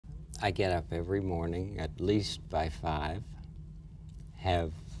I get up every morning at least by 5,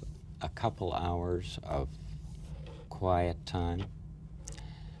 have a couple hours of quiet time,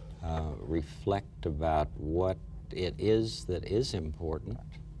 reflect about what it is that is important.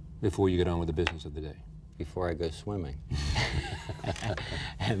 Before you get on with the business of the day. Before I go swimming.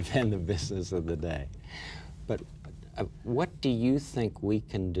 And then the business of the day. But what do you think we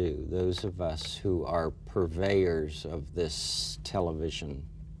can do, those of us who are purveyors of this television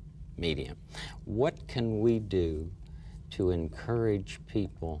medium? What can we do to encourage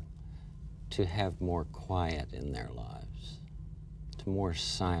people to have more quiet in their lives, to more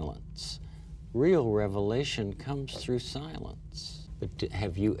silence? Real revelation comes through silence. But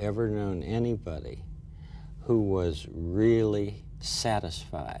have you ever known anybody who was really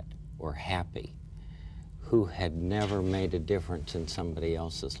satisfied or happy, who had never made a difference in somebody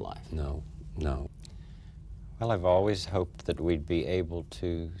else's life? No, no. Well, I've always hoped that we'd be able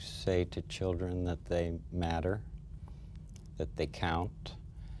to say to children that they matter, that they count,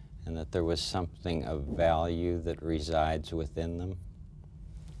 and that there was something of value that resides within them.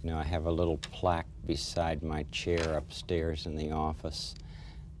 You know, I have a little plaque beside my chair upstairs in the office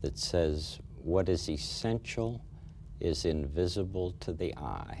that says, "What is essential is invisible to the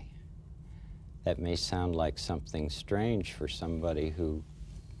eye." That may sound like something strange for somebody who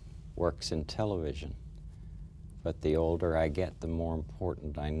works in television, but the older I get, the more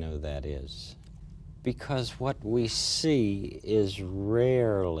important I know that is. Because what we see is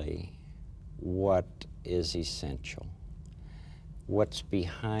rarely what is essential. What's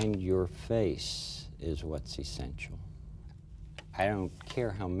behind your face is what's essential. I don't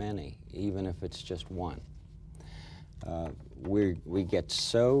care how many, even if it's just one. We get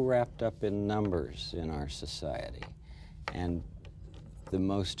so wrapped up in numbers in our society, and the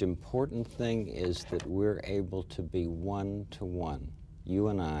most important thing is that we're able to be one-to-one, you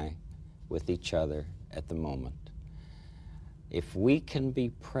and I, with each other at the moment. If we can be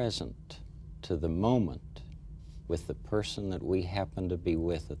present to the moment with the person that we happen to be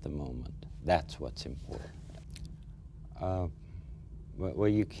with at the moment, that's what's important. Well,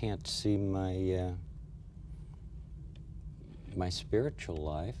 you can't see my my spiritual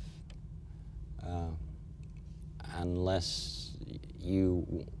life unless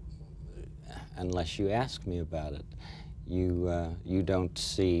you ask me about it. You don't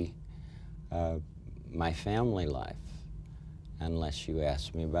see my family life unless you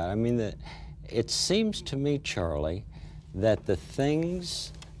ask me about it. I mean, it seems to me, Charlie, that the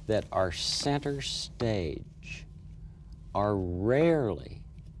things that are center stage are rarely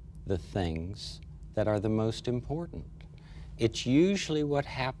the things that are the most important. It's usually what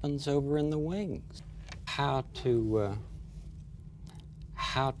happens over in the wings. How to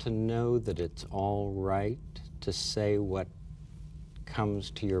know that it's all right to say what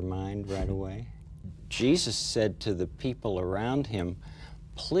comes to your mind right away. Jesus said to the people around him,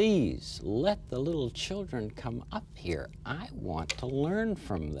 "Please let the little children come up here. I want to learn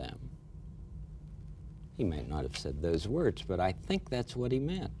from them." He may not have said those words, but I think that's what he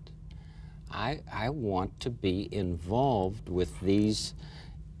meant. I want to be involved with these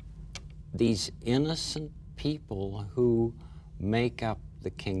innocent people who make up the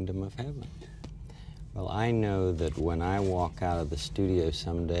kingdom of heaven. Well, I know that when I walk out of the studio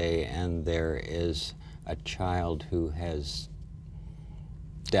someday and there is a child who has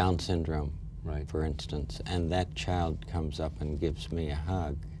Down syndrome, right, for instance, and that child comes up and gives me a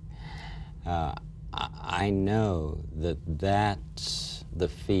hug, I know that that's the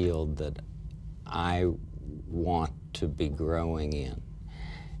field that I want to be growing in,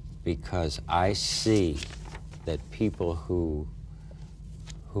 because I see that people who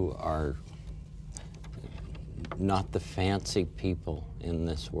are not the fancy people in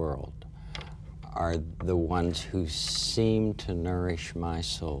this world are the ones who seem to nourish my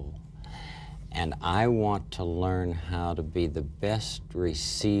soul. And I want to learn how to be the best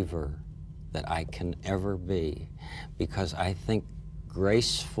receiver that I can ever be, because I think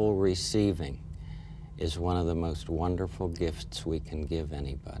graceful receiving is one of the most wonderful gifts we can give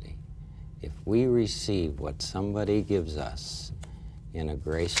anybody. If we receive what somebody gives us in a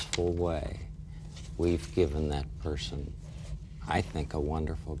graceful way, we've given that person, I think, a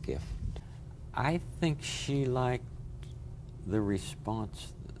wonderful gift. I think she liked the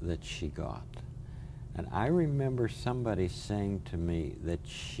response that she got. And I remember somebody saying to me that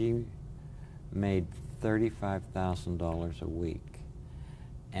she made $35,000 a week.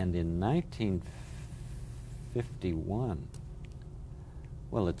 And in 1951,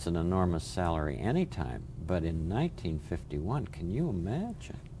 well, it's an enormous salary anytime, but in 1951, can you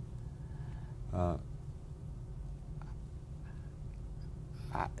imagine?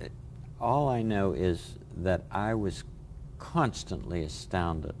 all I know is that I was constantly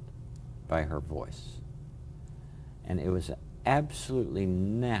astounded by her voice. And it was an absolutely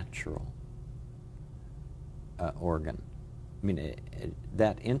natural organ. I mean,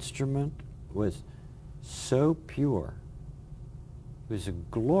 that instrument was so pure. It was a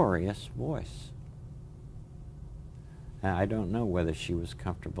glorious voice. Now, I don't know whether she was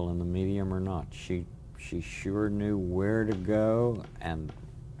comfortable in the medium or not. She sure knew where to go and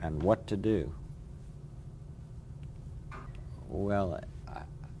what to do. Well,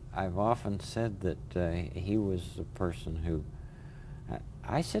 I've often said that he was a person who...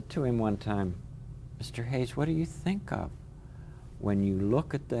 I said to him one time, Mr. Hayes, what do you think of when you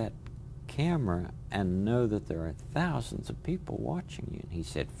look at that camera and know that there are thousands of people watching you? And he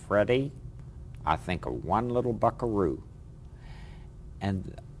said, Freddie, I think of one little buckaroo.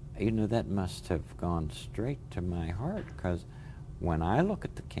 And, you know, that must have gone straight to my heart, because when I look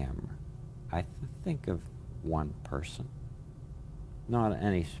at the camera, I think of one person. Not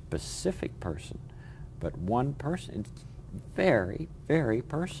any specific person, but one person. It's very, very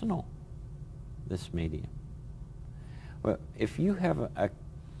personal, this medium. Well, if you have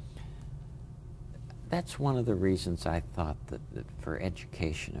that's one of the reasons I thought that for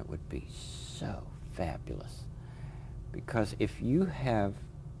education it would be so fabulous. Because if you have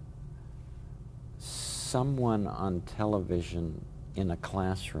someone on television in a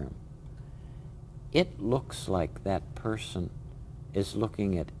classroom, it looks like that person is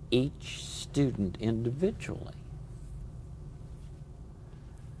looking at each student individually.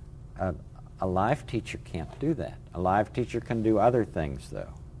 A live teacher can't do that. A live teacher can do other things,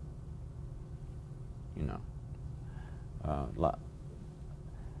 though. You know,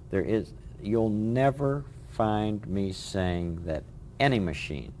 you'll never find me saying that any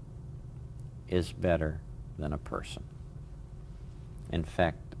machine is better than a person. In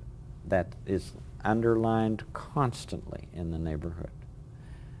fact, that is underlined constantly in the neighborhood.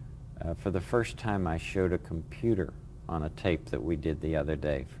 For the first time, I showed a computer on a tape that we did the other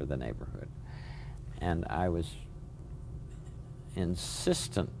day for the neighborhood. And I was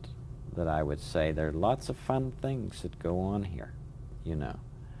insistent that I would say there are lots of fun things that go on here, you know.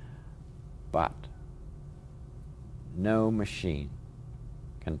 But no machine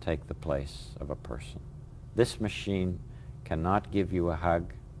can take the place of a person. This machine cannot give you a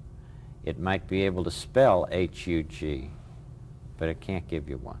hug. It might be able to spell H-U-G, but it can't give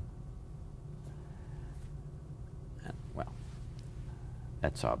you one. And, well,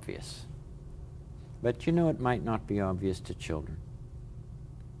 that's obvious. But you know, it might not be obvious to children.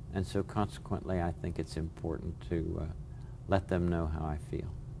 And so consequently, I think it's important to let them know how I feel.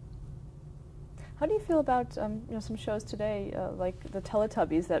 How do you feel about you know, some shows today, like the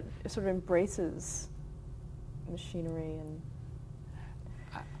Teletubbies, that sort of embraces machinery and...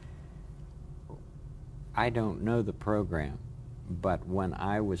 I don't know the program, but when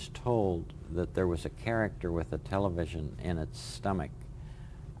I was told that there was a character with a television in its stomach,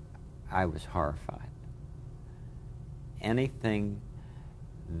 I was horrified. Anything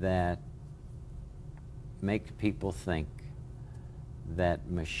that makes people think that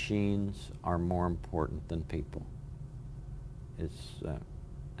machines are more important than people is,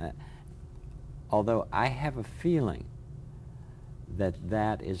 although I have a feeling that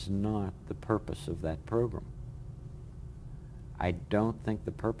that is not the purpose of that program. I don't think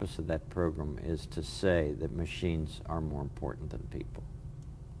the purpose of that program is to say that machines are more important than people.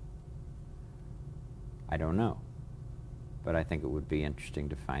 I don't know, but I think it would be interesting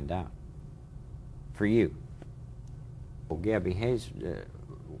to find out. For you, well, Gabby Hayes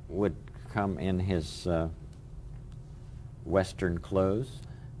would come in his Western clothes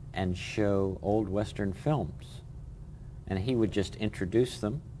and show old Western films. And he would just introduce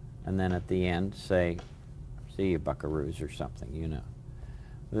them, and then at the end say, "See you, buckaroos," or something, you know.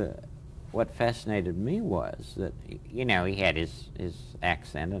 What fascinated me was that, you know, he had his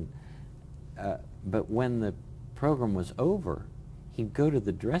accent, and but when the program was over, he'd go to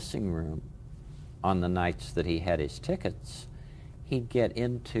the dressing room on the nights that he had his tickets. He'd get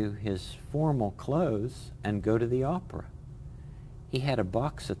into his formal clothes and go to the opera. He had a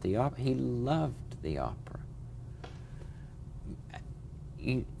box at the opera. He loved the opera.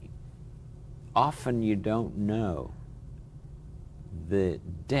 Often you don't know the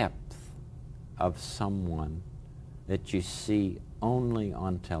depth of someone that you see only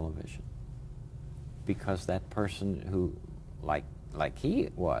on television, because that person who, like he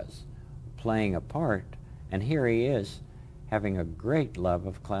was, playing a part, and here he is having a great love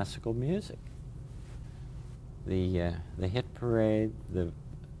of classical music. The hit parade, the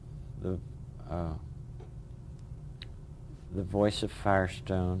Voice of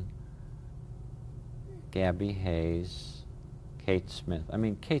Firestone, Gabby Hayes, Kate Smith. I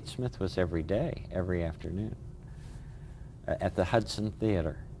mean, Kate Smith was every day, every afternoon, at the Hudson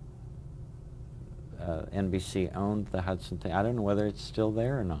Theater. NBC owned the Hudson Theater. I don't know whether it's still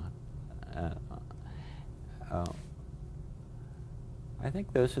there or not. I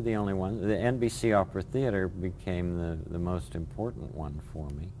think those are the only ones. The NBC Opera Theater became the most important one for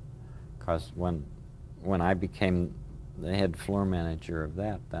me, because when I became the head floor manager of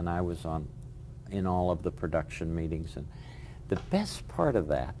that, then I was in all of the production meetings. And the best part of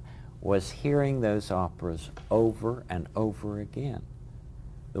that was hearing those operas over and over again.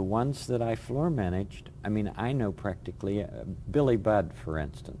 The ones that I floor managed, I mean, I know practically, Billy Budd, for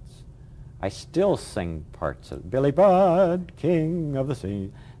instance. I still sing parts of Billy Budd, King of the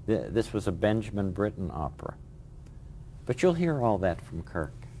Sea. This was a Benjamin Britten opera. But you'll hear all that from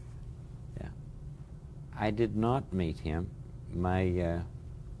Kirk. Yeah. I did not meet him. My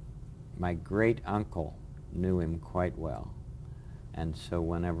great uncle knew him quite well. And so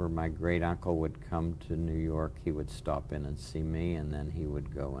whenever my great uncle would come to New York, he would stop in and see me, and then he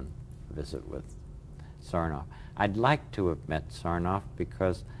would go and visit with Sarnoff. I'd like to have met Sarnoff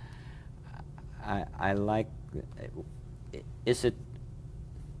because I like, is it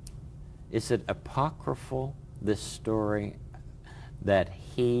apocryphal, this story, that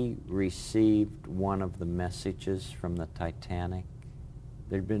he received one of the messages from the Titanic?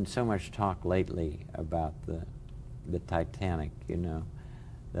 There'd been so much talk lately about the Titanic, you know,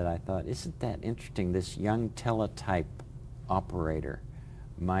 that I thought, isn't that interesting? This young teletype operator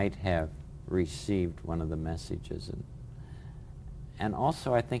might have received one of the messages. And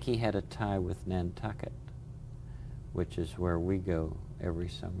also, I think he had a tie with Nantucket, which is where we go every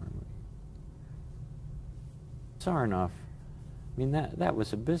summer. Sarnoff, I mean, that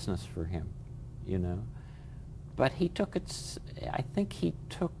was a business for him, you know. But he took it, I think he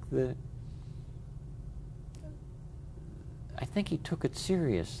took it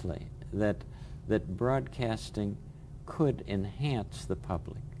seriously, that broadcasting could enhance the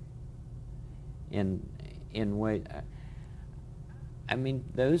public in way. I mean,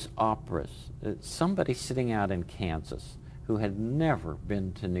 those operas, somebody sitting out in Kansas who had never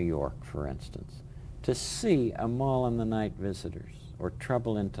been to New York, for instance, to see A Mall and the Night Visitors, or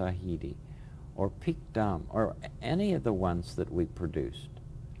Trouble in Tahiti, or Pique Dame, or any of the ones that we produced.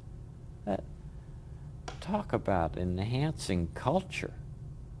 Talk about enhancing culture.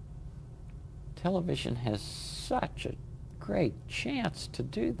 Television has such a great chance to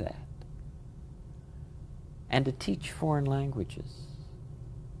do that. And to teach foreign languages.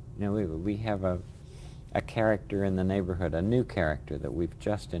 You know, we have a character in the neighborhood, a new character that we've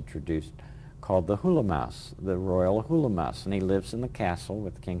just introduced, called the Hula Mouse, the Royal Hula Mouse, and he lives in the castle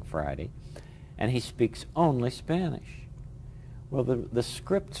with King Friday, and he speaks only Spanish. Well, the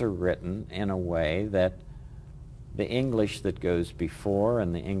scripts are written in a way that the English that goes before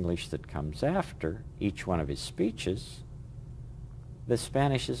and the English that comes after each one of his speeches, the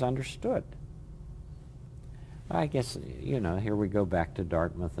Spanish is understood. I guess, you know, here we go back to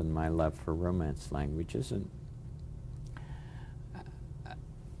Dartmouth and my love for Romance languages, and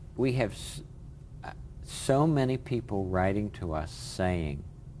we have so many people writing to us saying,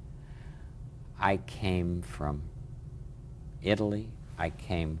 I came from Italy, I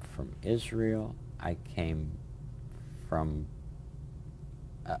came from Israel, I came from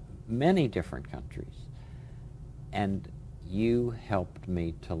many different countries, and you helped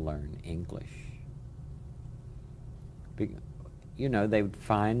me to learn English. You know, they would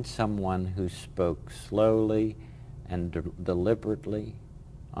find someone who spoke slowly and deliberately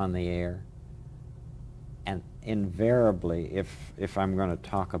on the air, and invariably, if I'm going to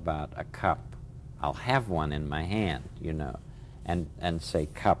talk about a cup, I'll have one in my hand, you know, and say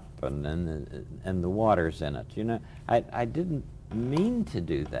cup, and the water's in it, you know. I didn't mean to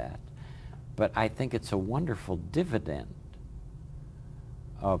do that, but I think it's a wonderful dividend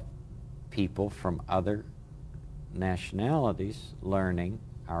of people from other nationalities learning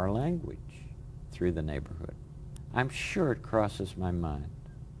our language through the neighborhood. I'm sure it crosses my mind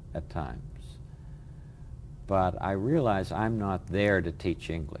at times, but I realize I'm not there to teach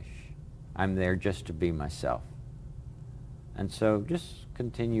English. I'm there just to be myself. And so just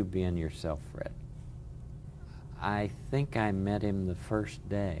continue being yourself, Fred. I think I met him the first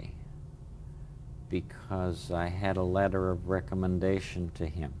day because I had a letter of recommendation to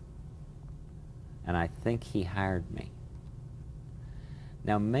him. And I think he hired me.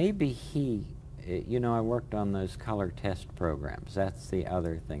 Now maybe he, you know, I worked on those color test programs. That's the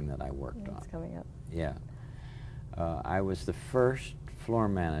other thing that I worked on. It's coming up. Yeah. I was the first floor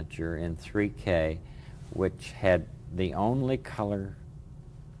manager in 3K, which had the only color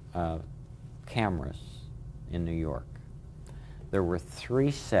cameras in New York. There were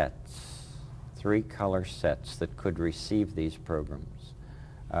 3 sets, 3 color sets that could receive these programs.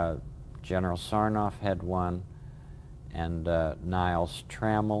 General Sarnoff had one, and Niles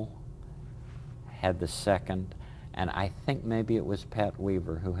Trammell had the second, and I think maybe it was Pat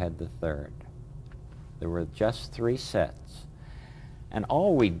Weaver who had the third. There were just 3 sets. And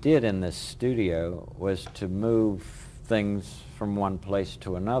all we did in this studio was to move things from one place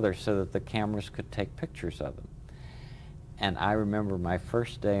to another so that the cameras could take pictures of them. And I remember my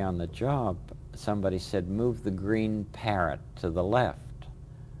first day on the job, somebody said, "Move the green parrot to the left."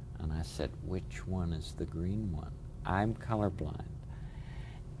 And I said, "Which one is the green one? I'm colorblind."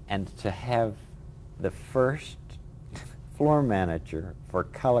 And to have the first floor manager for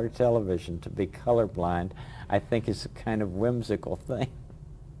color television to be colorblind, I think is a kind of whimsical thing.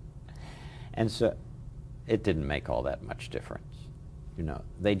 And so it didn't make all that much difference. You know,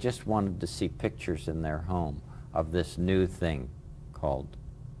 they just wanted to see pictures in their home of this new thing called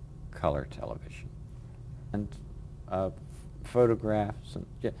color television. And photographs, and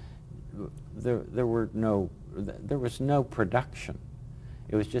there was no production.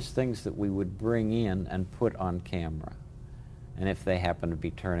 It was just things that we would bring in and put on camera. And if they happened to be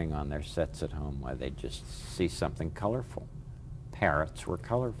turning on their sets at home, why, they'd just see something colorful. Parrots were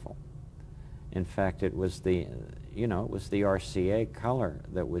colorful. In fact, it was the RCA color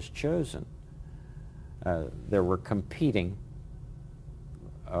that was chosen. There were competing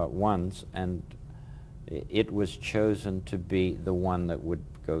ones, and it was chosen to be the one that would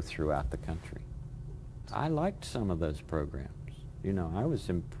go throughout the country. I liked some of those programs. You know, I was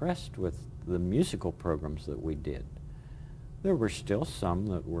impressed with the musical programs that we did. There were still some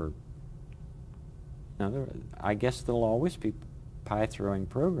that were, I guess there'll always be pie-throwing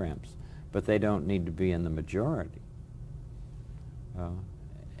programs, but they don't need to be in the majority.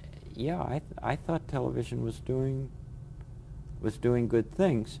 Yeah, I thought television was doing good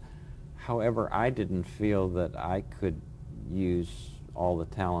things. However, I didn't feel that I could use all the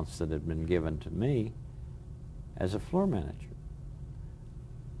talents that had been given to me as a floor manager.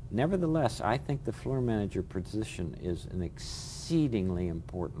 Nevertheless, I think the floor manager position is an exceedingly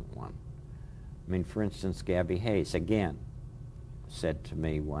important one. I mean, for instance, Gabby Hayes, again, said to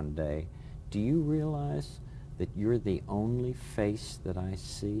me one day, "Do you realize that you're the only face that I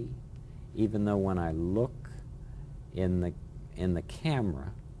see? Even though when I look in the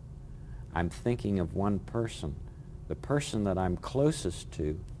camera, I'm thinking of one person. The person that I'm closest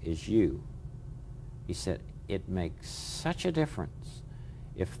to is you." He said, "It makes such a difference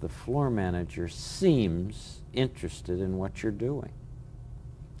if the floor manager seems interested in what you're doing."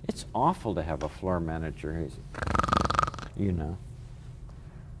 It's awful to have a floor manager who's, you know.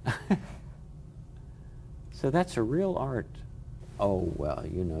 So that's a real art. Oh, well,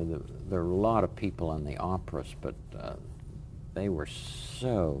 you know, there are a lot of people on the operas, but they were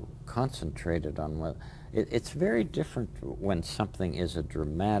so concentrated on what... It's very different when something is a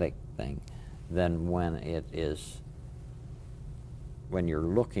dramatic thing than when it is... when you're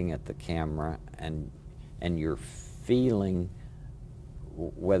looking at the camera and you're feeling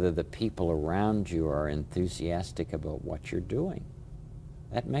whether the people around you are enthusiastic about what you're doing.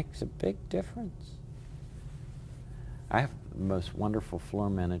 That makes a big difference. I have the most wonderful floor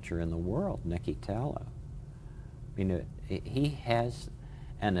manager in the world, Nicky Tallow. You know, he has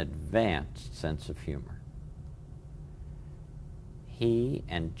an advanced sense of humor. He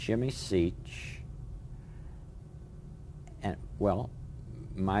and Jimmy Seach, and, well,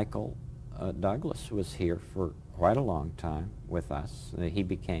 Michael Douglas was here for quite a long time with us.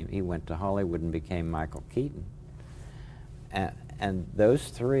 He went to Hollywood and became Michael Keaton. And those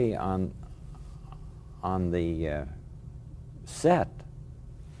three on the set,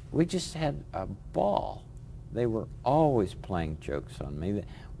 we just had a ball. They were always playing jokes on me.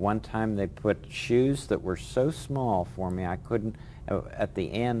 One time they put shoes that were so small for me I couldn't, at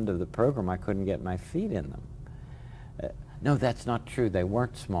the end of the program, I couldn't get my feet in them. No, that's not true. They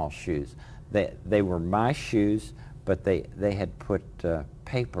weren't small shoes. They were my shoes, but they had put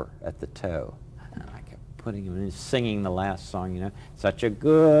paper at the toe. And I kept putting them in, singing the last song, you know, "Such a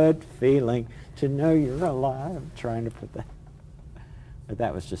good feeling to know you're alive," trying to put that. But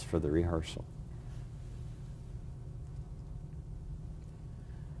that was just for the rehearsal.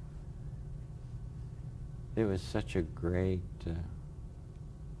 It was such a great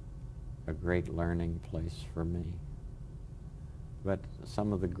learning place for me. But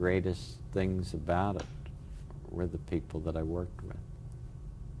some of the greatest things about it were the people that I worked with.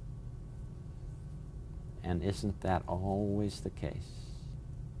 And isn't that always the case?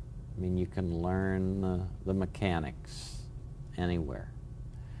 I mean, you can learn the mechanics anywhere.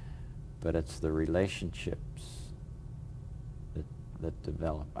 but it's the relationships that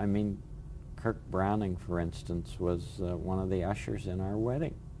develop. I mean, Kirk Browning, for instance, was one of the ushers in our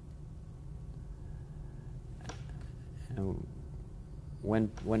wedding. And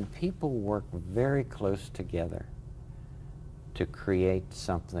when people work very close together to create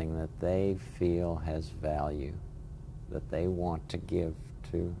something that they feel has value, that they want to give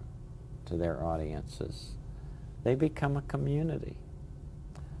to their audiences, they become a community.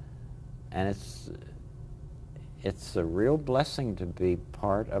 And it's a real blessing to be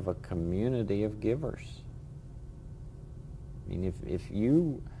part of a community of givers. I mean,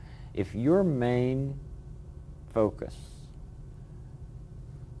 if your main focus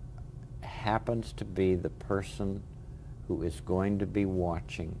happens to be the person who is going to be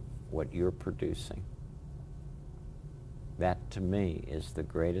watching what you're producing, that to me is the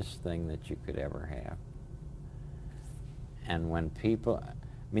greatest thing that you could ever have. And when people, I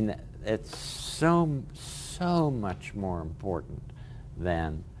mean, it's so much more important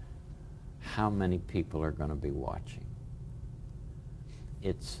than how many people are going to be watching.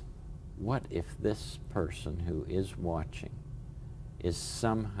 It's what if this person who is watching is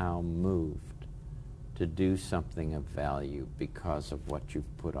somehow moved to do something of value because of what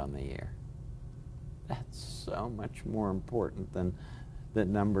you've put on the air. That's so much more important than the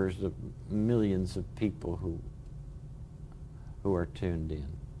numbers of millions of people who are tuned in.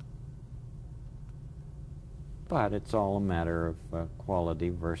 But it's all a matter of quality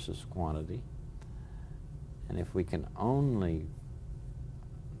versus quantity. And if we can only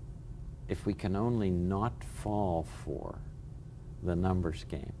not fall for the numbers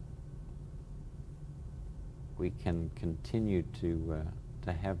game, we can continue to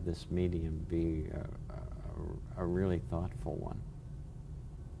have this medium be a really thoughtful one.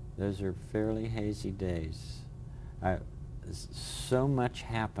 Those are fairly hazy days. So much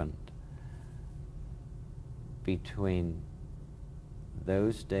happened between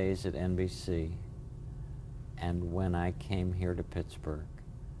those days at NBC and when I came here to Pittsburgh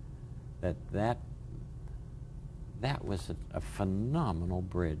that was a phenomenal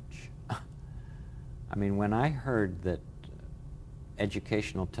bridge. I mean, when I heard that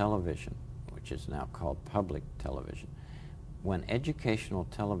educational television, which is now called public television, when educational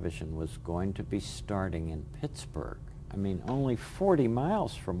television was going to be starting in Pittsburgh, I mean, only 40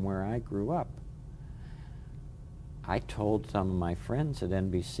 miles from where I grew up, I told some of my friends at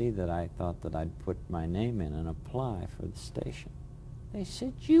NBC that I thought that I'd put my name in and apply for the station. They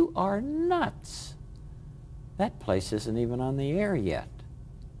said, "You are nuts. That place isn't even on the air yet.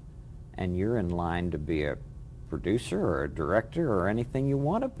 And you're in line to be a producer or a director or anything you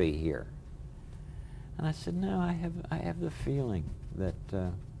want to be here." And I said, "No, I have the feeling that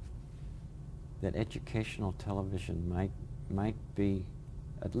that educational television might be,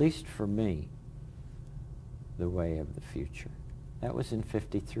 at least for me, the way of the future." That was in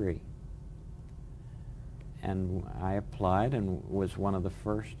 '53. And I applied and was one of the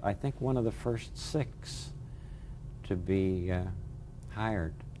first, I think one of the first 6 to be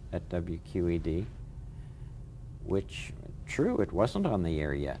hired at WQED, which, true, it wasn't on the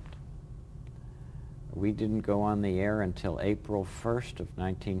air yet. We didn't go on the air until April 1st of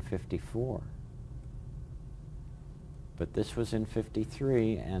 1954. But this was in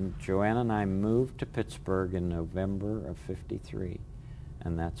 '53, and Joanne and I moved to Pittsburgh in November of '53,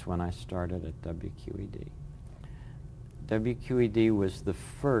 and that's when I started at WQED. WQED was the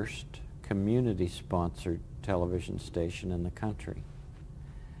first community-sponsored television station in the country.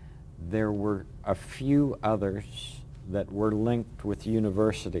 There were a few others that were linked with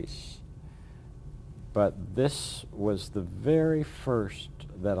universities, but this was the very first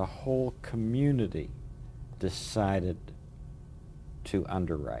that a whole community decided to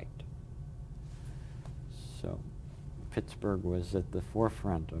underwrite. So Pittsburgh was at the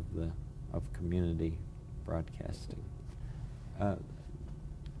forefront of community broadcasting.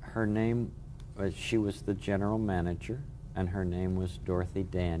 Her name was, she was the general manager, and her name was Dorothy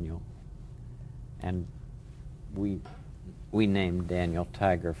Daniel, and we named Daniel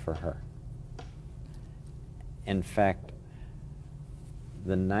Tiger for her. In fact,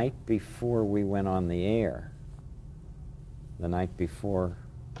 the night before we went on the air,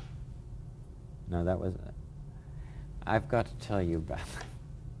 I've got to tell you about it.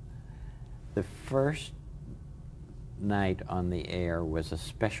 The first night on the air was a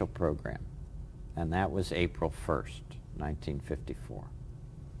special program, and that was April 1st, 1954.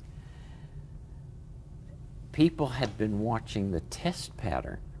 People had been watching the test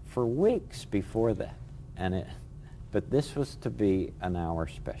pattern for weeks before that, but this was to be an hour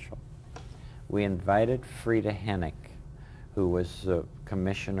special. We invited Frida Hennick, who was a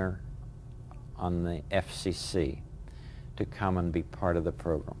commissioner on the FCC to come and be part of the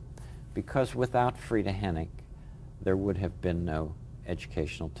program. Because without Frida Hennig, there would have been no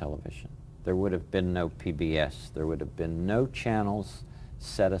educational television. There would have been no PBS. There would have been no channels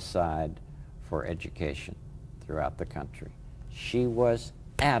set aside for education throughout the country. She was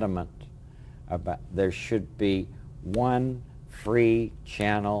adamant about there should be one free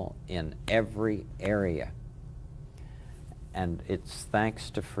channel in every area. And it's thanks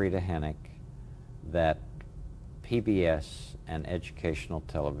to Frida Hennig that PBS and educational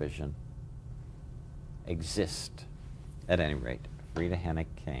television exist. At any rate, Frida Hennig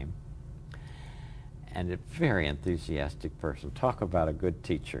came, and a very enthusiastic person. Talk about a good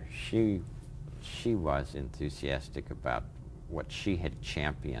teacher. She was enthusiastic about what she had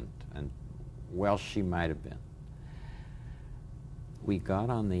championed, and well, she might have been. We got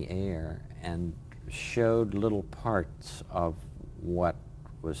on the air and showed little parts of what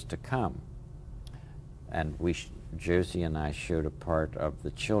was to come. And Josie and I showed a part of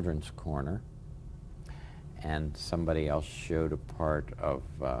the Children's Corner, and somebody else showed a part of,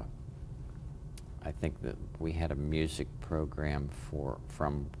 I think that we had a music program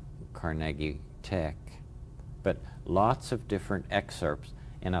from Carnegie Tech, but lots of different excerpts.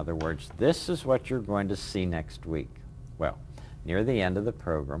 In other words, this is what you're going to see next week. Well, near the end of the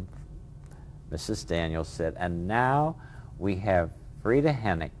program, Mrs. Daniels said, and now we have Frida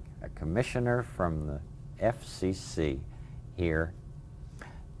Hennig, a commissioner from the FCC, here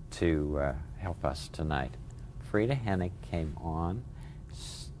to help us tonight. Frida Hennig came on,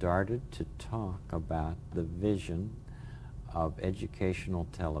 started to talk about the vision of educational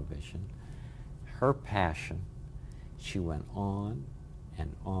television, her passion. She went on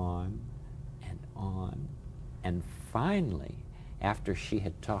and on and on, and finally, after she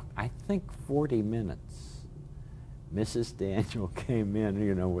had talked, I think 40 minutes, Mrs. Daniel came in,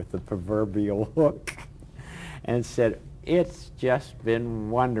 you know, with the proverbial hook and said, "It's just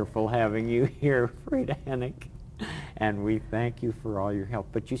been wonderful having you here, Frida Hennig, and we thank you for all your help."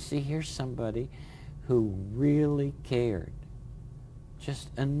 But you see, here's somebody who really cared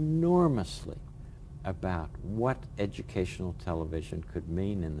just enormously about what educational television could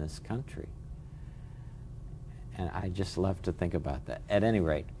mean in this country. And I just love to think about that. At any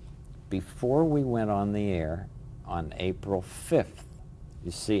rate, before we went on the air on April 5th,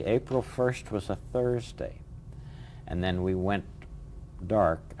 you see, April 1st was a Thursday, and then we went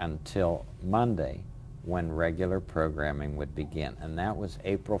dark until Monday when regular programming would begin, and that was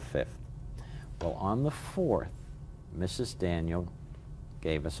April 5th. Well, on the 4th, Mrs. Daniel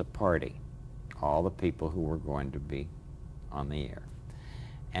gave us a party, all the people who were going to be on the air.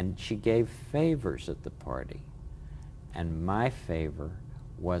 And she gave favors at the party. And my favor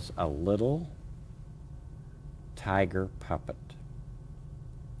was a little tiger puppet.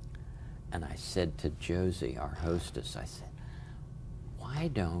 And I said to Josie, our hostess, I said, why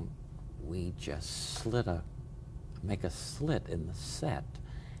don't we just make a slit in the set,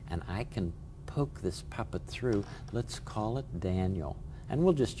 and I can poke this puppet through. Let's call it Daniel. And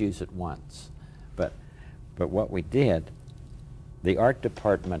we'll just use it once. But what we did, the art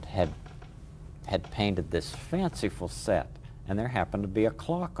department had painted this fanciful set, and there happened to be a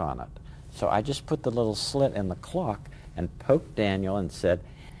clock on it. So I just put the little slit in the clock and poked Daniel and said,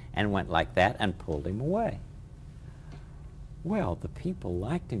 and went like that and pulled him away. Well, the people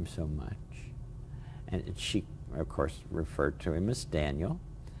liked him so much, and she, of course, referred to him as Daniel,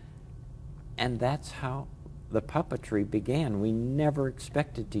 and that's how the puppetry began. We never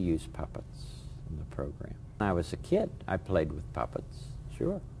expected to use puppets in the program. When I was a kid, I played with puppets,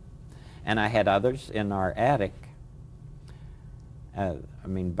 sure. And I had others in our attic. I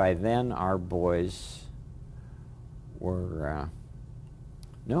mean, by then our boys were,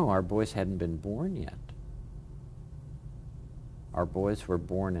 no, our boys hadn't been born yet. Our boys were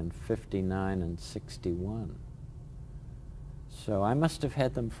born in '59 and '61. So I must have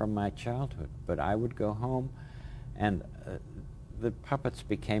had them from my childhood, but I would go home and the puppets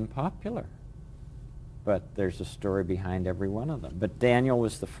became popular. But there's a story behind every one of them. But Daniel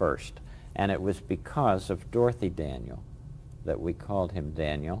was the first, and it was because of Dorothy Daniel that we called him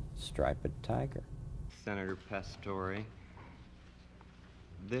Daniel, Striped Tiger. Senator Pastore,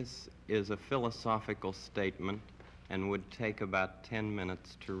 this is a philosophical statement and would take about 10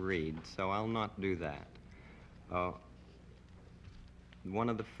 minutes to read, so I'll not do that. One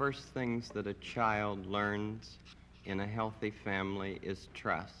of the first things that a child learns in a healthy family is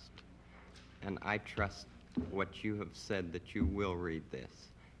trust. And I trust what you have said, that you will read this.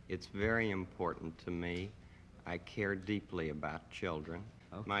 It's very important to me. I care deeply about children.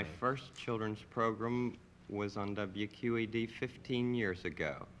 Okay. My first children's program was on WQED 15 years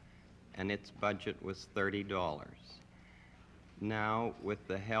ago. and its budget was $30. Now, with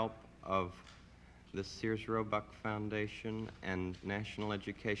the help of the Sears Roebuck Foundation and National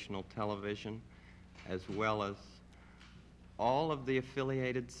Educational Television, as well as all of the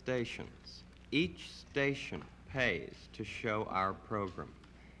affiliated stations, each station pays to show our program.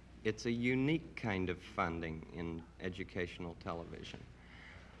 It's a unique kind of funding in educational television.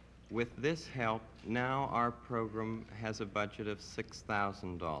 With this help, now our program has a budget of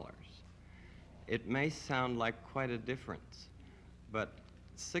 $6,000. It may sound like quite a difference, but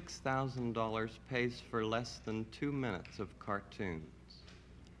 $6,000 pays for less than 2 minutes of cartoons,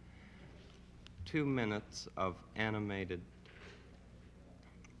 2 minutes of animated,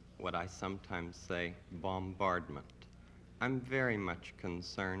 what I sometimes say, bombardment. I'm very much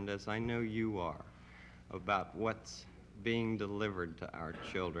concerned, as I know you are, about what's being delivered to our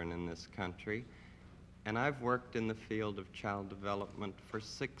children in this country. And I've worked in the field of child development for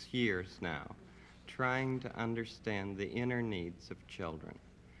 6 years now, trying to understand the inner needs of children.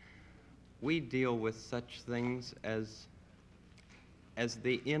 We deal with such things as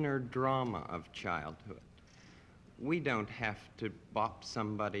the inner drama of childhood. We don't have to bop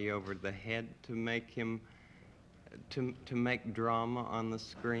somebody over the head to make him to make drama on the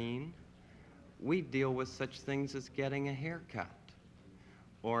screen. We deal with such things as getting a haircut,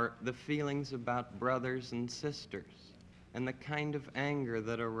 or the feelings about brothers and sisters, and the kind of anger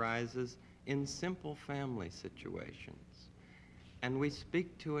that arises in simple family situations. And we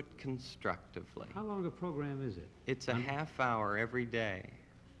speak to it constructively. How long a program is it? It's a half hour every day.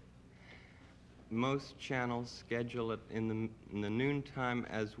 Most channels schedule it in the noontime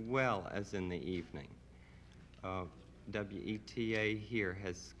as well as in the evening. WETA here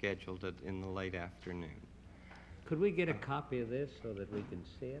has scheduled it in the late afternoon. Could we get a copy of this so that we can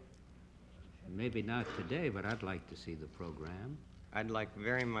see it? Maybe not today, but I'd like to see the program. I'd like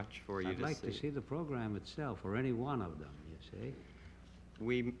very much for you I'd to like to see the program itself, or any one of them, you see.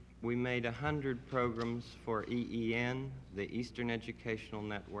 We made 100 programs for EEN, the Eastern Educational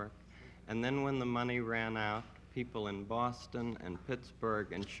Network, and then when the money ran out, people in Boston and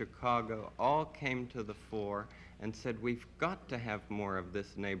Pittsburgh and Chicago all came to the fore and said, we've got to have more of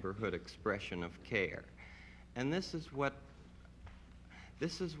this neighborhood expression of care. And this is what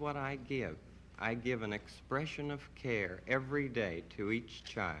I give. I give an expression of care every day to each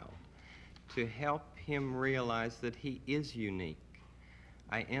child to help him realize that he is unique.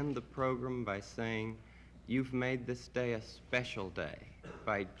 I end the program by saying, you've made this day a special day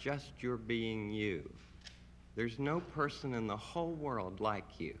by just your being you. There's no person in the whole world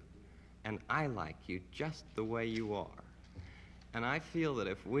like you, and I like you just the way you are. And I feel that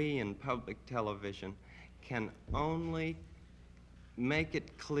if we in public television can only make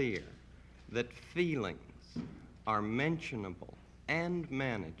it clear that feelings are mentionable and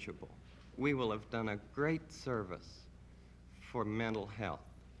manageable, we will have done a great service for mental health.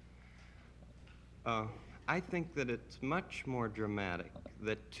 I think that it's much more dramatic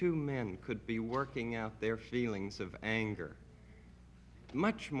that two men could be working out their feelings of anger,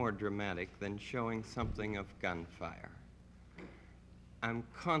 much more dramatic than showing something of gunfire. I'm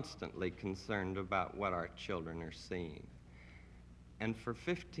constantly concerned about what our children are seeing. And for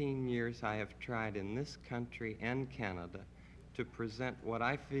 15 years, I have tried in this country and Canada to present what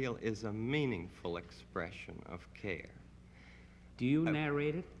I feel is a meaningful expression of care. Do you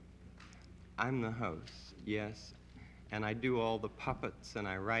narrate it? I'm the host, yes, and I do all the puppets, and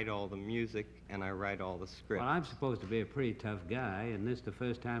I write all the music, and I write all the scripts. Well, I'm supposed to be a pretty tough guy, and this is the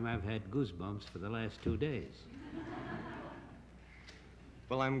first time I've had goosebumps for the last 2 days.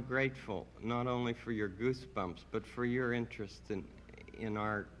 Well, I'm grateful not only for your goosebumps, but for your interest in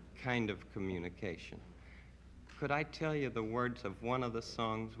our kind of communication. Could I tell you the words of one of the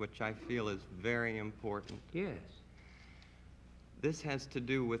songs which I feel is very important? Yes. This has to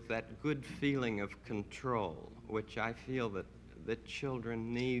do with that good feeling of control, which I feel that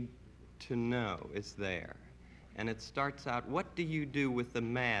children need to know is there. And it starts out, what do you do with the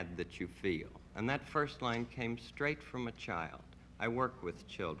mad that you feel? And that first line came straight from a child. I work with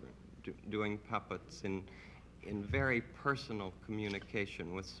children, doing puppets in very personal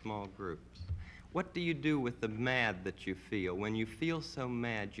communication with small groups. What do you do with the mad that you feel? When you feel so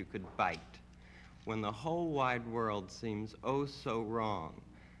mad you could bite. When the whole wide world seems oh so wrong,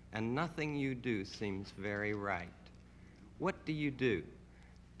 and nothing you do seems very right. What do you do?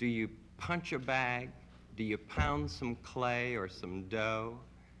 Do you punch a bag? Do you pound some clay or some dough?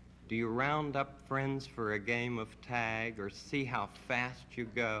 Do you round up friends for a game of tag or see how fast you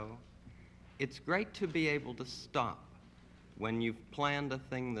go? It's great to be able to stop when you've planned a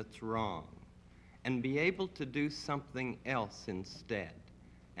thing that's wrong and be able to do something else instead.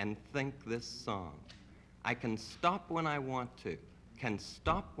 and think this song. I can stop when I want to, can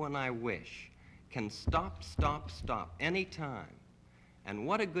stop when I wish, can stop, stop, stop anytime. And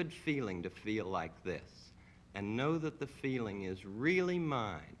what a good feeling to feel like this and know that the feeling is really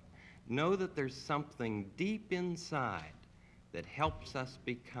mine. Know that there's something deep inside that helps us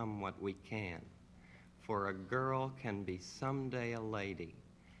become what we can. For a girl can be someday a lady,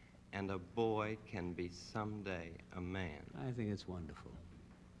 and a boy can be someday a man. I think it's wonderful.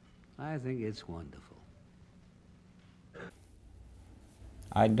 I think it's wonderful.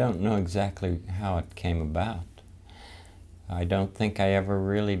 I don't know exactly how it came about. I don't think I ever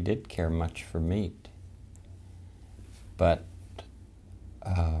really did care much for meat. But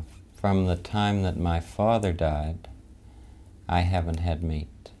from the time that my father died, I haven't had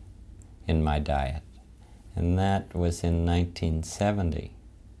meat in my diet. And that was in 1970.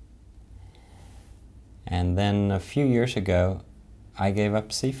 And then a few years ago, I gave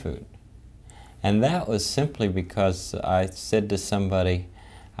up seafood. And that was simply because I said to somebody,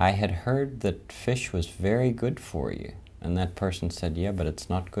 I had heard that fish was very good for you. And that person said, yeah, but it's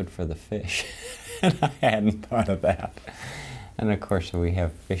not good for the fish. And I hadn't thought of that. And of course we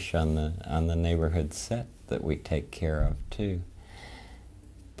have fish on the neighborhood set that we take care of too.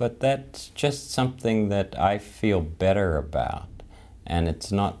 But that's just something that I feel better about. And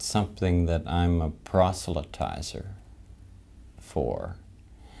it's not something that I'm a proselytizer for.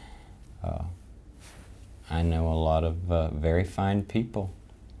 I know a lot of very fine people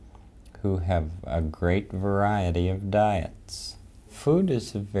who have a great variety of diets. Food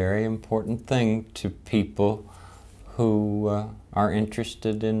is a very important thing to people who are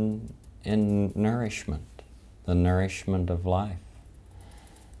interested in nourishment, the nourishment of life.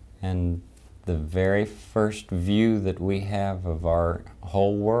 And the very first view that we have of our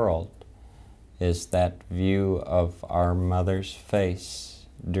whole world is that view of our mother's face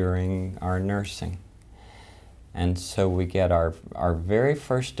during our nursing. And so we get our very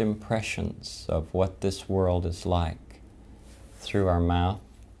first impressions of what this world is like through our mouth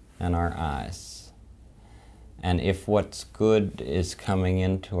and our eyes. And if what's good is coming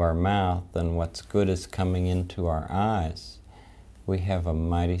into our mouth and what's good is coming into our eyes, we have a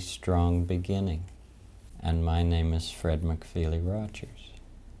mighty strong beginning. And my name is Fred McFeely Rogers,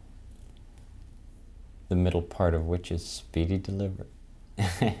 the middle part of which is speedy delivery.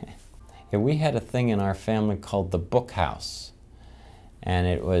 Yeah, we had a thing in our family called the Book House, and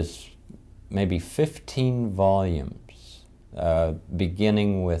it was maybe 15 volumes,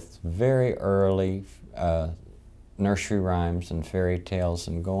 beginning with very early nursery rhymes and fairy tales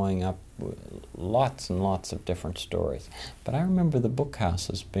and going up lots and lots of different stories. But I remember the Book House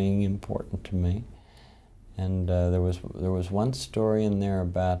as being important to me, and there was one story in there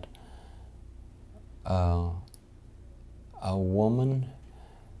about a woman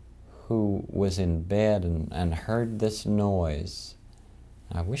who was in bed and heard this noise.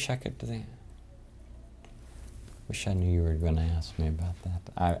 I wish I could do that. Wish I knew you were going to ask me about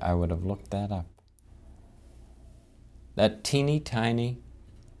that. I would have looked that up. That teeny tiny,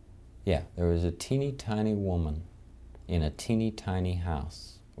 yeah, there was a teeny tiny woman in a teeny tiny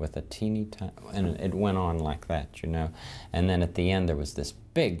house with a teeny tiny, and it went on like that, you know. And then at the end there was this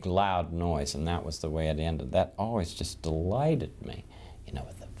big loud noise, and that was the way it ended. That always just delighted me, you know,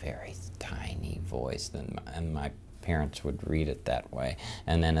 with a very tiny voice, and my parents would read it that way.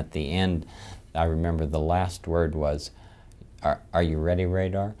 And then at the end, I remember the last word was, are you ready,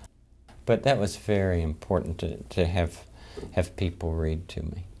 radar? But that was very important to have people read to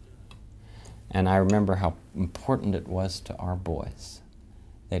me. And I remember how important it was to our boys.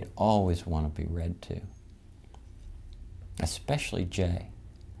 They'd always want to be read to, especially Jay.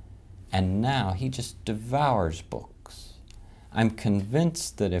 And now he just devours books. I'm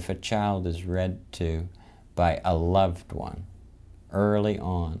convinced that if a child is read to by a loved one early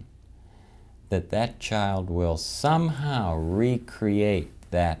on, that child will somehow recreate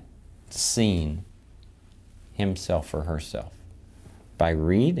that scene himself or herself by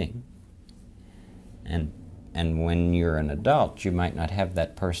reading. And when you're an adult, you might not have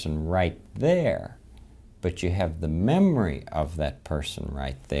that person right there, but you have the memory of that person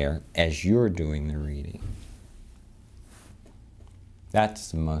right there as you're doing the reading.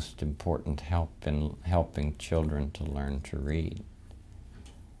 That's the most important help in helping children to learn to read,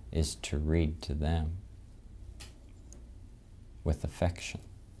 is to read to them with affection.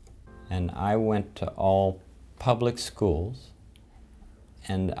 And I went to all public schools,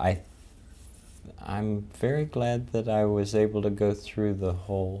 and I'm very glad that I was able to go through the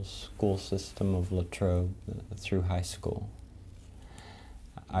whole school system of Latrobe through high school.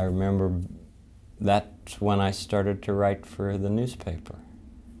 I remember that's when I started to write for the newspaper.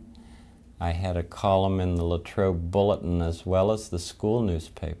 I had a column in the Latrobe Bulletin as well as the school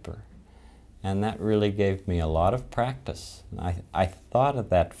newspaper. And that really gave me a lot of practice. I thought of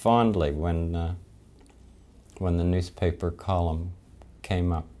that fondly when the newspaper column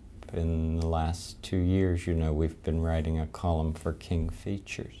came up in the last 2 years. You know, we've been writing a column for King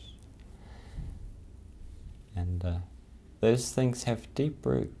Features. And those things have deep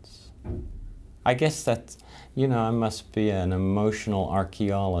roots. I guess that's, you know, I must be an emotional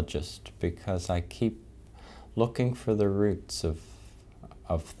archaeologist because I keep looking for the roots of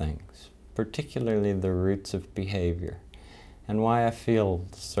things, particularly the roots of behavior, and why I feel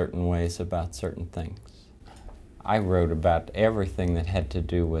certain ways about certain things. I wrote about everything that had to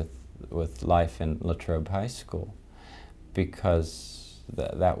do with life in Latrobe High School because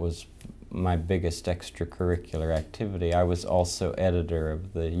that was my biggest extracurricular activity. I was also editor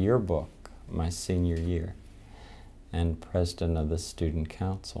of the yearbook my senior year and president of the student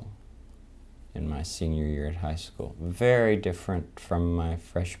council in my senior year at high school. Very different from my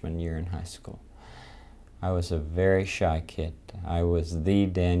freshman year in high school. I was a very shy kid. I was the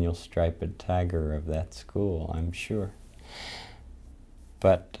Daniel Striped Tiger of that school, I'm sure.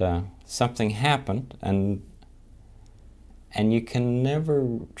 But something happened, and you can never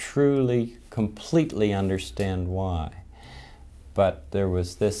truly, completely understand why. But there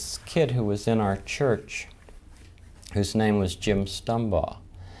was this kid who was in our church whose name was Jim Stumbaugh,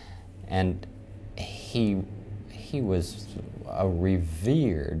 and he was a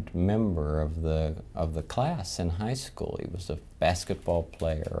revered member of the class in high school. He was a basketball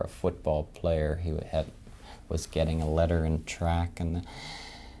player, a football player. He was getting a letter in track, and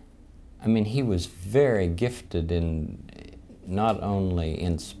I mean, he was very gifted in not only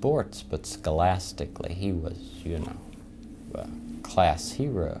in sports but scholastically. He was, you know, a class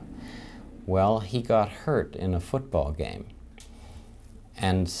hero. Well, he got hurt in a football game,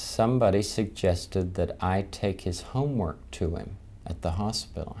 and somebody suggested that I take his homework to him at the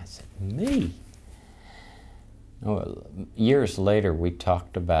hospital. I said, me? Oh, years later we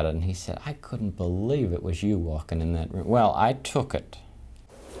talked about it, and he said, I couldn't believe it was you walking in that room. Well, I took it.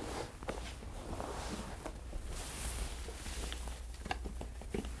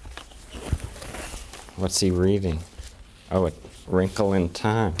 What's he reading? Oh, A Wrinkle in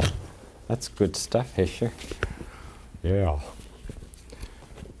Time. That's good stuff, Hischer. Yeah.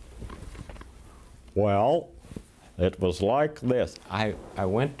 Well, it was like this. I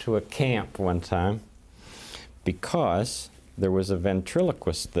went to a camp one time because there was a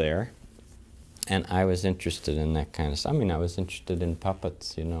ventriloquist there, and I was interested in that kind of stuff. I mean, I was interested in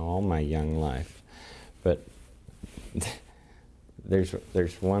puppets, you know, all my young life. But there's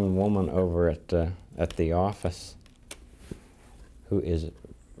one woman over at the office who is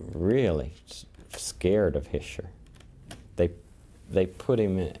really scared of Hischer. They put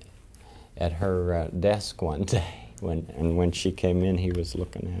him at her desk one day, when she came in, he was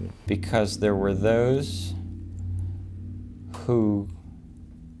looking at it. Because there were those who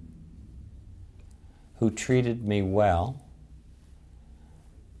treated me well,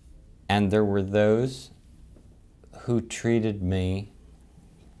 and there were those who treated me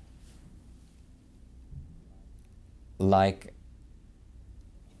like,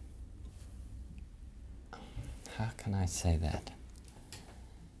 how can I say that?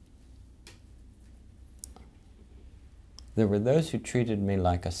 There were those who treated me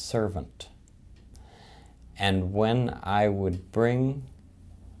like a servant. And when I would bring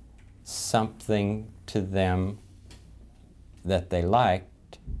something to them that they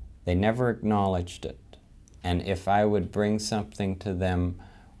liked, they never acknowledged it. And if I would bring something to them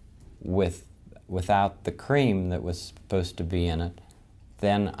without the cream that was supposed to be in it,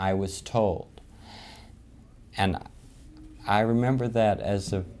 then I was told. And I remember that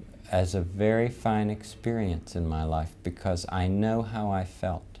as a very fine experience in my life, because I know how I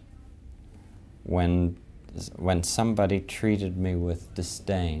felt when somebody treated me with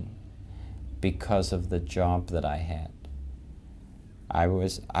disdain because of the job that I had. I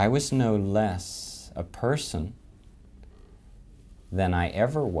was no less a person than I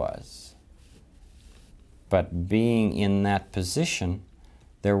ever was, but being in that position,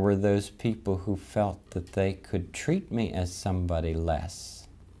 there were those people who felt that they could treat me as somebody less.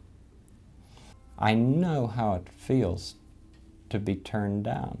 I know how it feels to be turned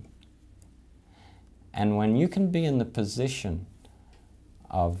down. And when you can be in the position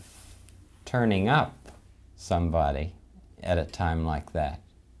of turning up somebody at a time like that,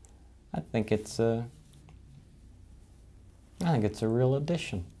 I think it's a real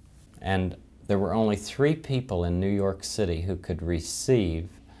addition. And there were only 3 people in New York City who could receive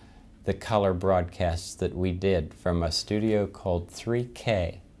the color broadcasts that we did from a studio called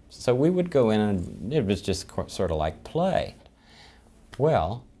 3K So we would go in and it was just sort of like play.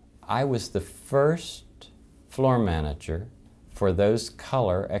 Well, I was the first floor manager for those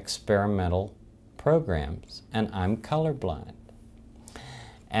color experimental programs, and I'm colorblind.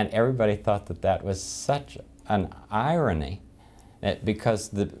 And everybody thought that that was such an irony, that because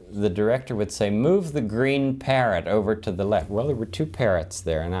the director would say, move the green parrot over to the left. Well, there were two parrots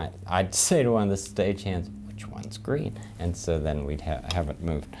there, and I'd say to one of the stagehands, which one's green? And so then we'd have it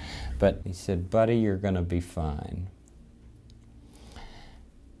moved. But he said, buddy, you're going to be fine.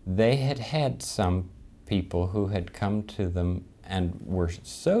 They had had some people who had come to them and were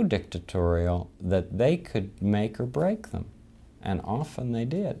so dictatorial that they could make or break them. And often they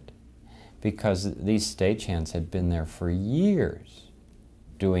did, because these stagehands had been there for years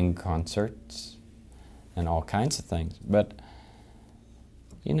doing concerts and all kinds of things. But,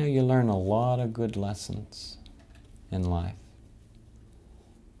 you know, you learn a lot of good lessons in life.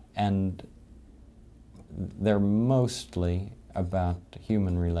 And they're mostly about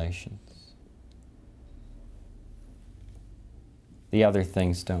human relations. The other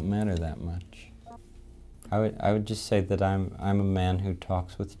things don't matter that much. I would just say that I'm a man who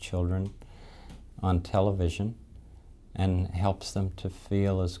talks with children on television and helps them to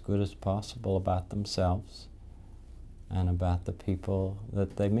feel as good as possible about themselves and about the people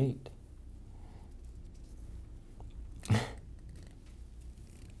that they meet.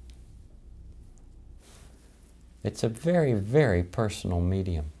 It's a very, very personal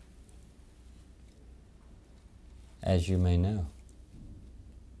medium, as you may know.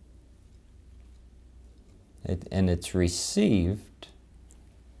 And it's received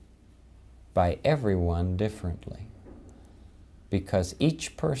by everyone differently, because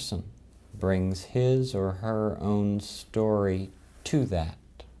each person brings his or her own story to that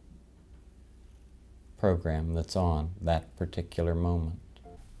program that's on that particular moment.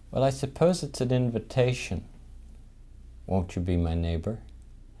 Well, I suppose it's an invitation. Won't you be my neighbor?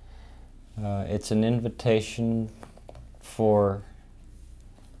 It's an invitation for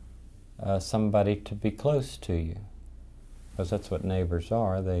somebody to be close to you, because that's what neighbors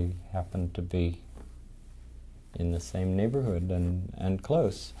are. They happen to be in the same neighborhood and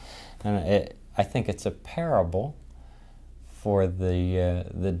close. And I think it's a parable for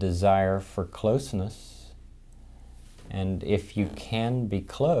the desire for closeness. And if you can be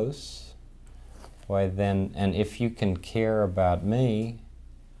close, why then, and if you can care about me,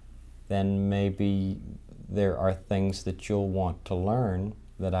 then maybe there are things that you'll want to learn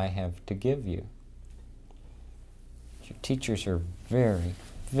that I have to give you. Teachers are very,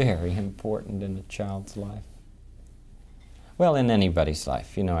 very important in a child's life. Well, in anybody's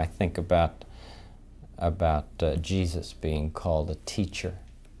life. You know, I think about Jesus being called a teacher.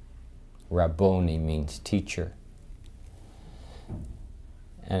 Rabboni means teacher.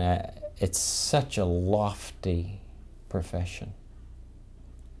 And it's such a lofty profession.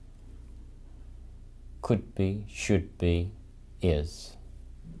 Could be, should be, is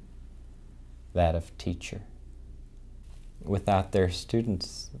that of teacher. Without their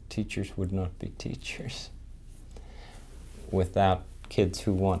students, teachers would not be teachers. Without kids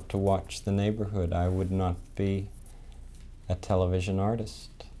who want to watch the neighborhood, I would not be a television artist.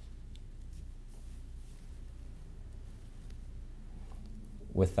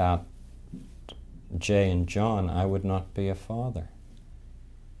 Without Jay and John, I would not be a father.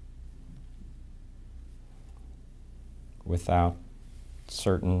 Without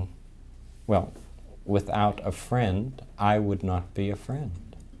without a friend, I would not be a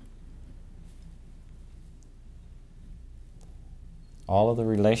friend. All of the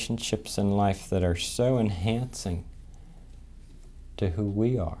relationships in life that are so enhancing to who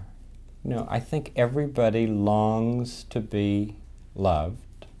we are. You know, I think everybody longs to be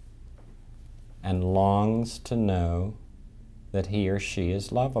loved and longs to know that he or she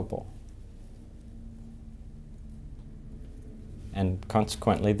is lovable. And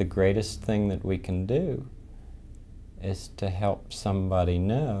consequently, the greatest thing that we can do is to help somebody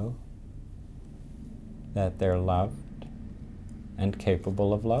know that they're loved and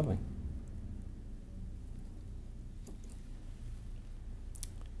capable of loving.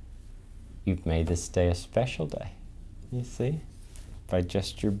 You've made this day a special day, you see, by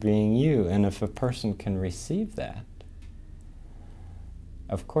just your being you. And if a person can receive that,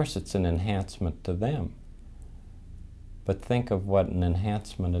 of course it's an enhancement to them. But think of what an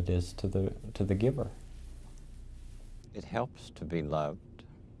enhancement it is to the giver. It helps to be loved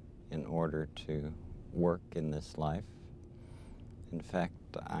in order to work in this life. In fact,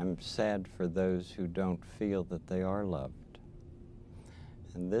 I'm sad for those who don't feel that they are loved.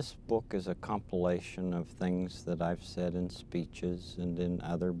 And this book is a compilation of things that I've said in speeches and in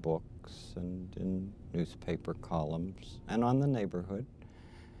other books and in newspaper columns and on the neighborhood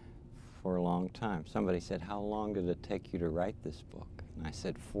for a long time. Somebody said, "How long did it take you to write this book?" And I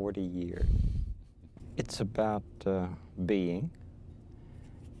said, 40 years. It's about being.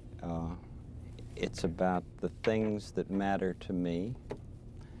 It's about the things that matter to me.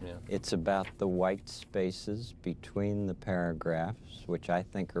 Yeah. It's about the white spaces between the paragraphs, which I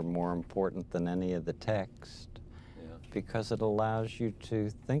think are more important than any of the text, Yeah. because it allows you to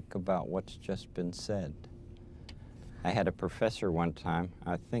think about what's just been said. I had a professor one time,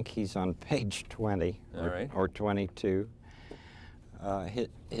 I think he's on page 20 All right. or 22.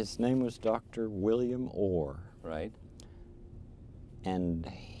 His name was Dr. William Orr, Right. and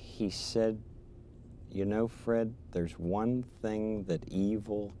he said, "You know, Fred, there's one thing that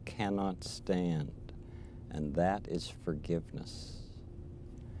evil cannot stand, and that is forgiveness."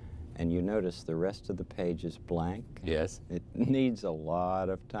 And you notice the rest of the page is blank. Yes. It needs a lot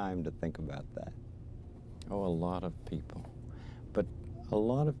of time to think about that. Oh, a lot of people. But a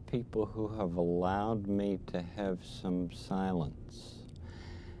lot of people who have allowed me to have some silence.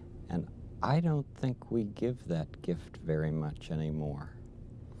 And I don't think we give that gift very much anymore.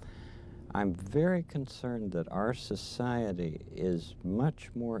 I'm very concerned that our society is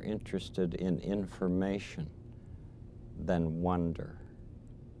much more interested in information than wonder,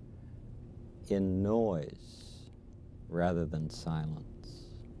 in noise rather than silence.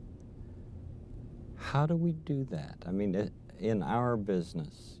 How do we do that? I mean, in our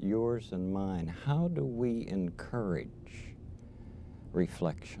business, yours and mine, how do we encourage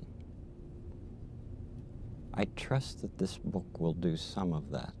reflection? I trust that this book will do some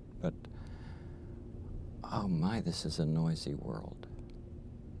of that, but oh my, this is a noisy world.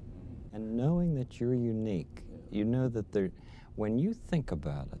 And knowing that you're unique, you know that when you think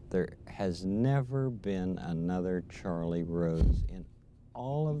about it, there has never been another Charlie Rose in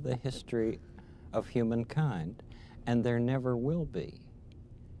all of the history of humankind, and there never will be.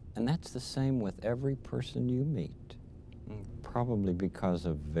 And that's the same with every person you meet, probably because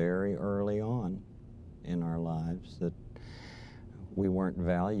of very early on in our lives that we weren't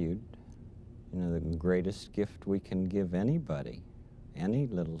valued. You know, the greatest gift we can give anybody, any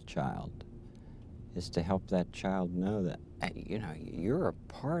little child, is to help that child know that, you know, you're a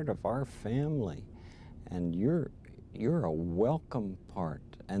part of our family, and you're a welcome part,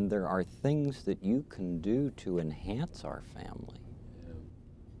 and there are things that you can do to enhance our family. Yeah.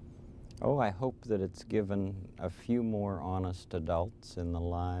 Oh, I hope that it's given a few more honest adults in the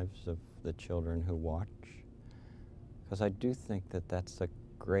lives of the children who watch, because I do think that that's a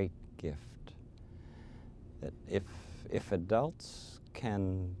great gift. That if adults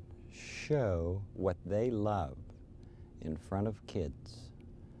can show what they love in front of kids,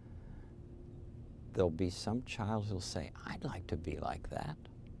 there'll be some child who'll say, "I'd like to be like that,"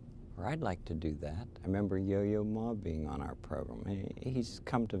 or "I'd like to do that." I remember Yo-Yo Ma being on our program. He's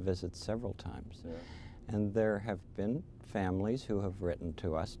come to visit several times. Yeah. And there have been families who have written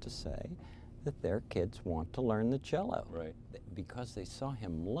to us to say that their kids want to learn the cello. Right. Because they saw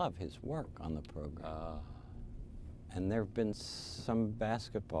him love his work on the program. Ah. And there have been some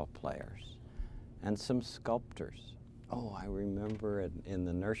basketball players and some sculptors. Oh, I remember in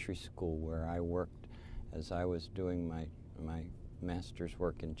the nursery school where I worked as I was doing my master's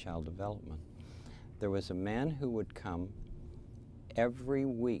work in child development. There was a man who would come every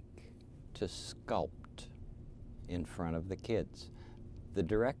week to sculpt in front of the kids. The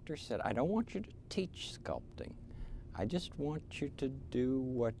director said, "I don't want you to teach sculpting. I just want you to do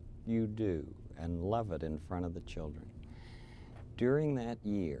what you do and love it in front of the children." During that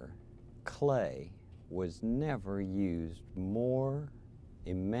year, clay was never used more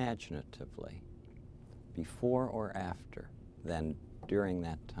imaginatively before or after than during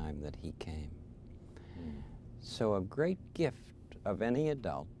that time that he came. So a great gift of any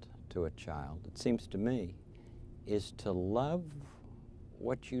adult to a child, it seems to me, is to love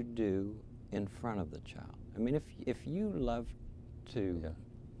what you do in front of the child. I mean, if you love to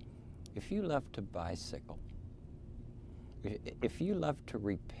bicycle, if you love to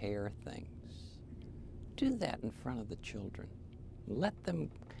repair things, do that in front of the children. Let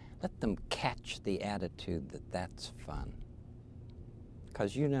them catch the attitude that that's fun.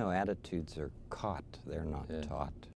 Because you know attitudes are caught, they're not taught.